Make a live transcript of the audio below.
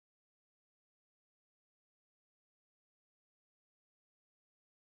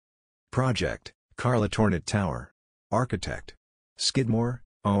Project, Karlatornet Tower. Architect, Skidmore,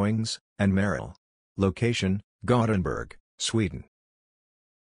 Owings, and Merrill. Location, Gothenburg, Sweden.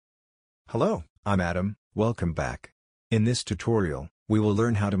 Hello, I'm Adam, welcome back. In this tutorial, we will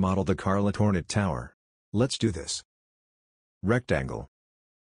learn how to model the Karlatornet Tower. Let's do this. Rectangle.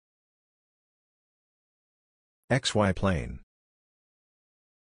 XY plane.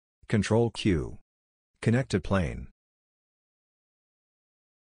 Control Q. Connected plane.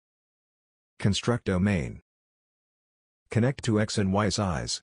 Construct domain. Connect to X and Y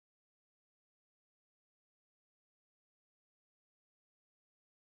size.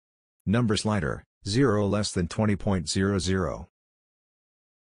 Number slider, 0 less than 20.00.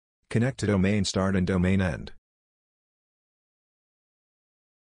 Connect to domain start and domain end.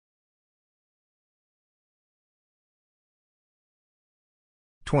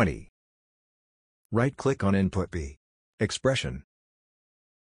 Right-click on Input B. Expression.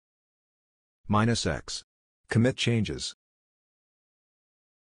 -X. Commit changes.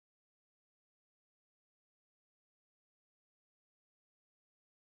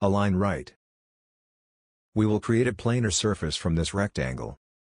 Align right. We will create a planar surface from this rectangle.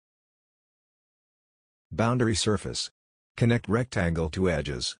 Boundary surface. Connect rectangle to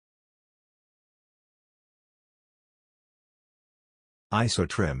edges.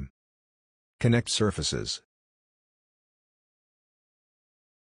 Isotrim. Connect surfaces.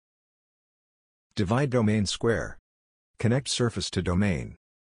 Divide domain square. Connect surface to domain.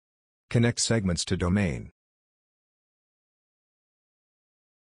 Connect segments to domain.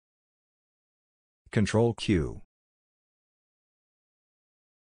 Control Q.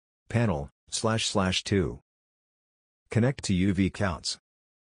 Panel, //2. Connect to UV counts.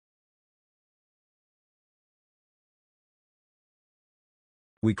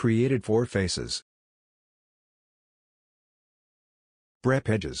 We created 4 faces. Brep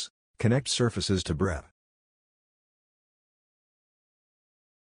edges. Connect surfaces to brep.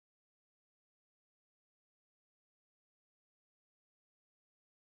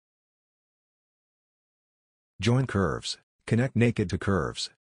 Join curves. Connect naked to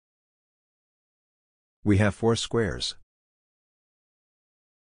curves. We have 4 squares.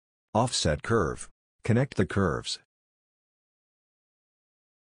 Offset curve. Connect the curves.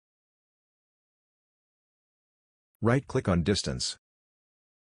 Right-click on distance.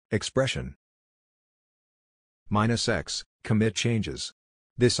 Expression. -X, commit changes.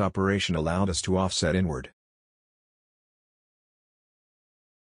 This operation allowed us to offset inward.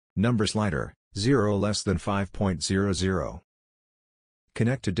 Number slider, 0 less than 5.00.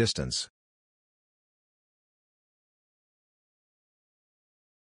 Connect to distance.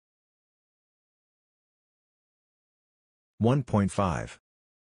 (1.5).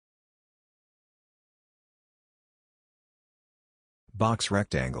 Box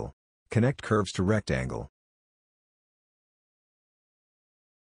rectangle. Connect curves to rectangle.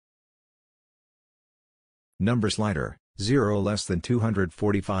 Number slider, 0 less than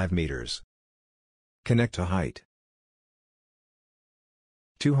 245 meters. Connect to height.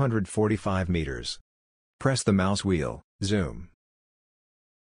 245 meters. Press the mouse wheel, zoom.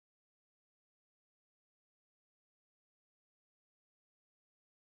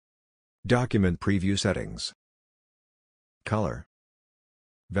 Document preview settings. Color.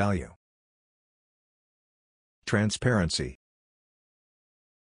 Value. Transparency.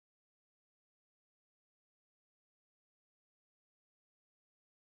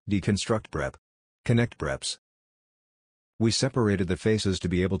 Deconstruct brep. Connect breps. We separated the faces to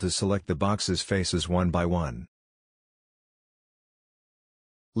be able to select the box's faces one by one.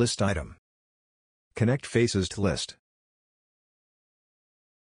 List item. Connect faces to list.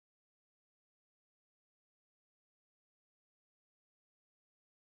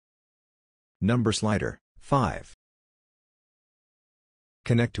 Number slider, 5.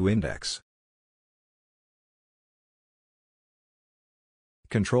 Connect to index.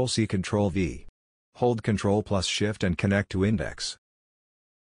 Ctrl-C Ctrl-V. Hold Ctrl plus Shift and connect to index.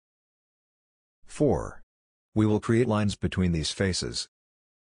 4. We will create lines between these faces.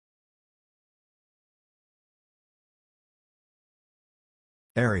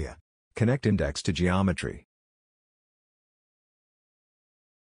 Area. Connect index to geometry.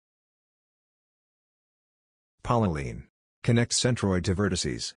 Polyline. Connect centroid to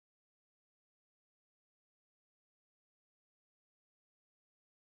vertices.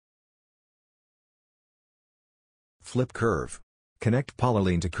 Flip curve. Connect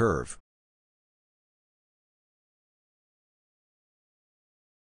polyline to curve.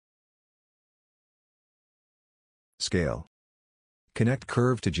 Scale. Connect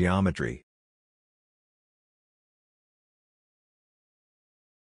curve to geometry.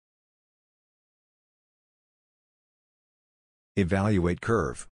 Evaluate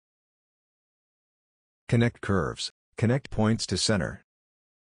curve. Connect curves. Connect points to center.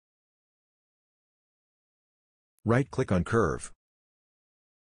 Right-click on curve.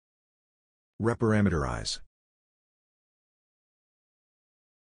 Reparameterize.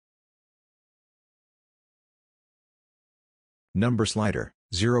 Number slider,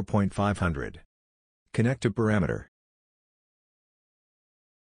 0.500. Connect to parameter.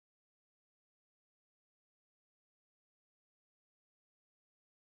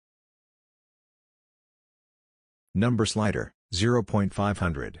 Number slider,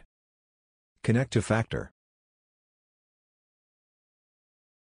 0.500. Connect to factor.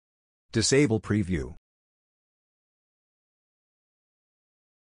 Disable preview.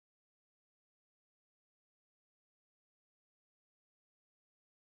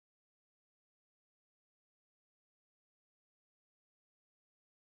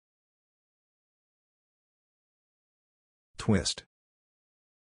 Twist.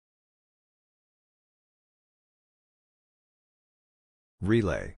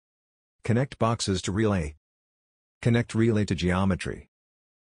 Relay. Connect boxes to relay. Connect relay to geometry.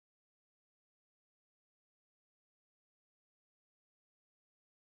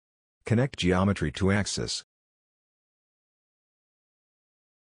 Connect geometry to axis.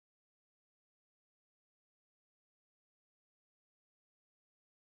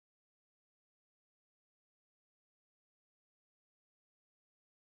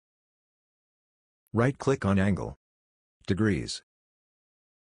 Right-click on angle. Degrees.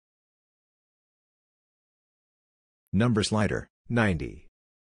 Number slider, 90.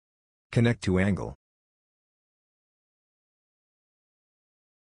 Connect to angle.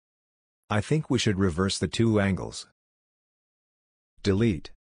 I think we should reverse the two angles.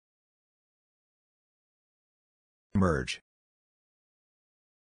 Delete. Merge.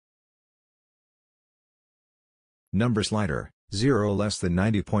 Number slider, 0 less than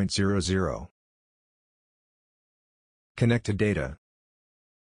 90.00. Connect to data.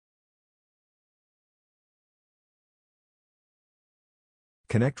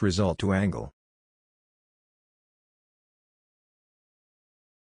 Connect result to angle.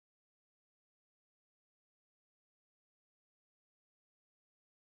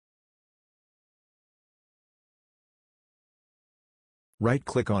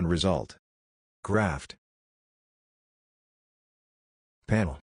 Right-click on result. Graft.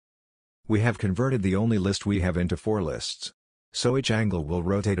 Panel. We have converted the only list we have into 4 lists. So each angle will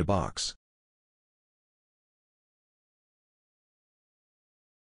rotate a box.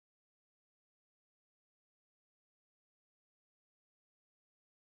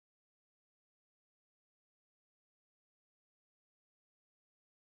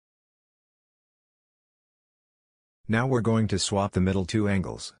 Now we're going to swap the middle 2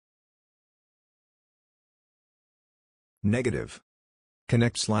 angles. Negative.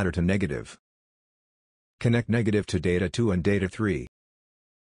 Connect slider to negative. Connect negative to data 2 and data 3.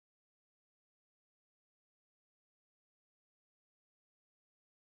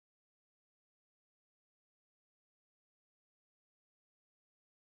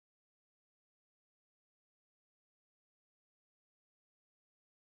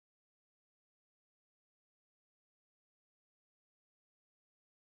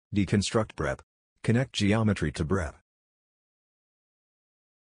 Deconstruct BREP. Connect geometry to BREP.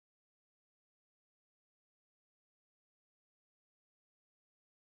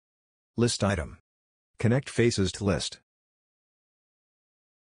 List item. Connect faces to list.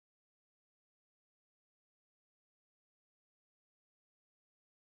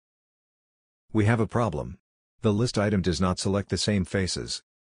 We have a problem. The list item does not select the same faces.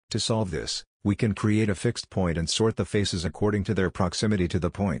 To solve this, we can create a fixed point and sort the faces according to their proximity to the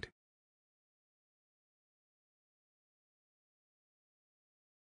point.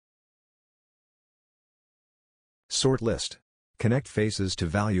 Sort list. Connect faces to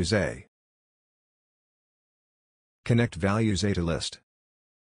values A. Connect values A to list.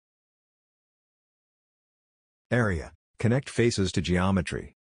 Area. Connect faces to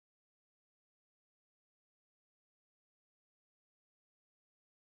geometry.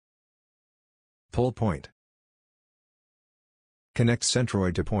 Pull point. Connect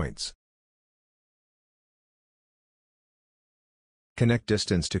centroid to points. Connect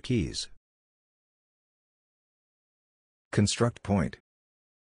distance to keys. Construct point.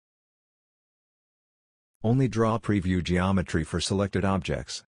 Only draw preview geometry for selected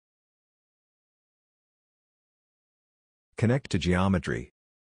objects. Connect to geometry.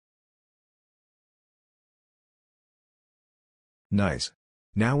 Nice.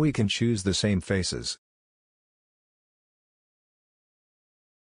 Now we can choose the same faces.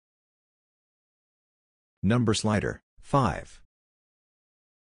 Number slider, 5.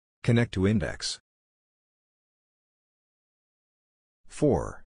 Connect to index.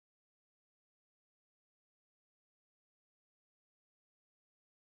 4.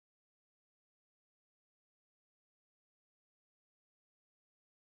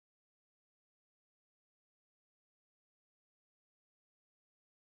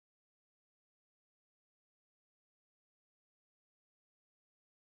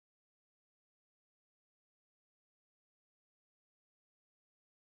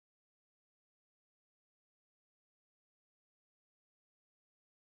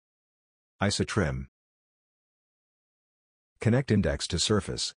 Isotrim. Connect index to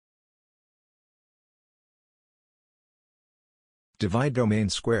surface. Divide domain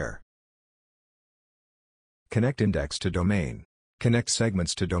square. Connect index to domain. Connect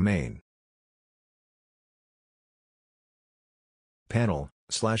segments to domain. Panel,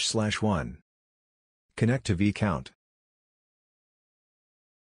 //1. Connect to vCount.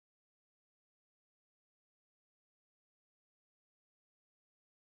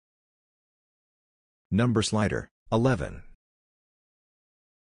 Number slider, 11.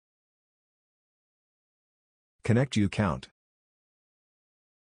 Connect uCount.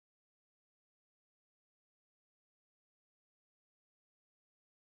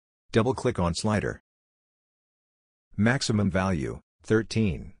 Double-click on slider. Maximum value,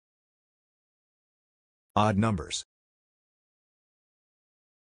 13. Odd numbers.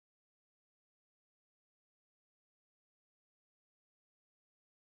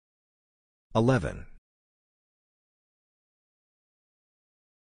 $11.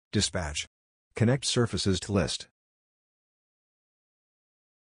 Dispatch. Connect surfaces to list.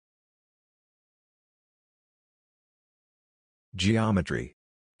 Geometry.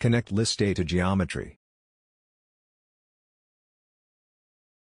 Connect list A to geometry.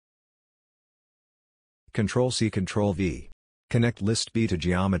 Ctrl-C Ctrl-V. Connect list B to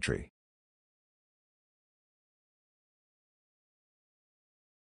geometry.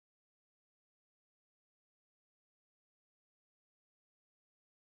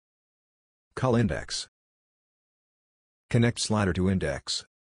 Col index. Connect slider to index.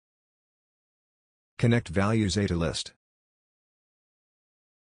 Connect values A to list.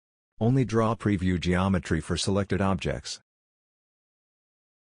 Only draw preview geometry for selected objects.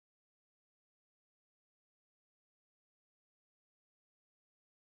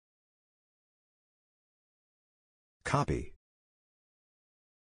 Copy.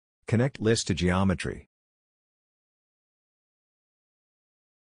 Connect list to geometry.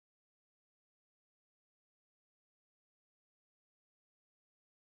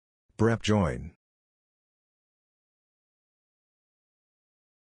 Brep join.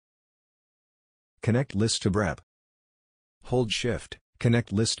 Connect list to Brep. Hold Shift,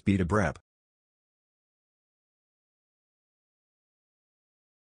 connect list B to Brep.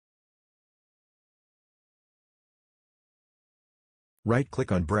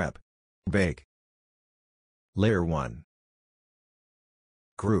 Right-click on Brep. Bake. Layer 1.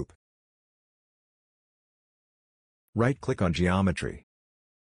 Group. Right-click on Geometry.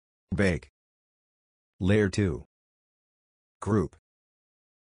 Bake. Layer 2. Group.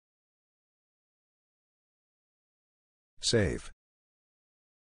 Save.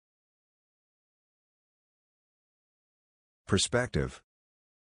 Perspective.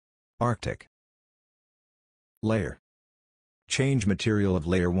 Arctic. Layer. Change material of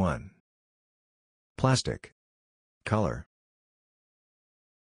layer 1. Plastic. Color.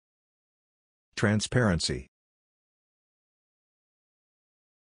 Transparency.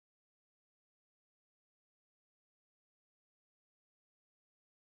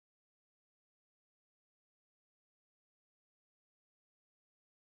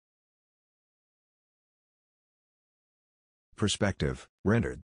 Perspective,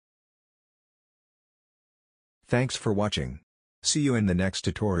 rendered. Thanks for watching. See you in the next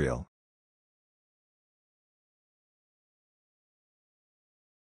tutorial.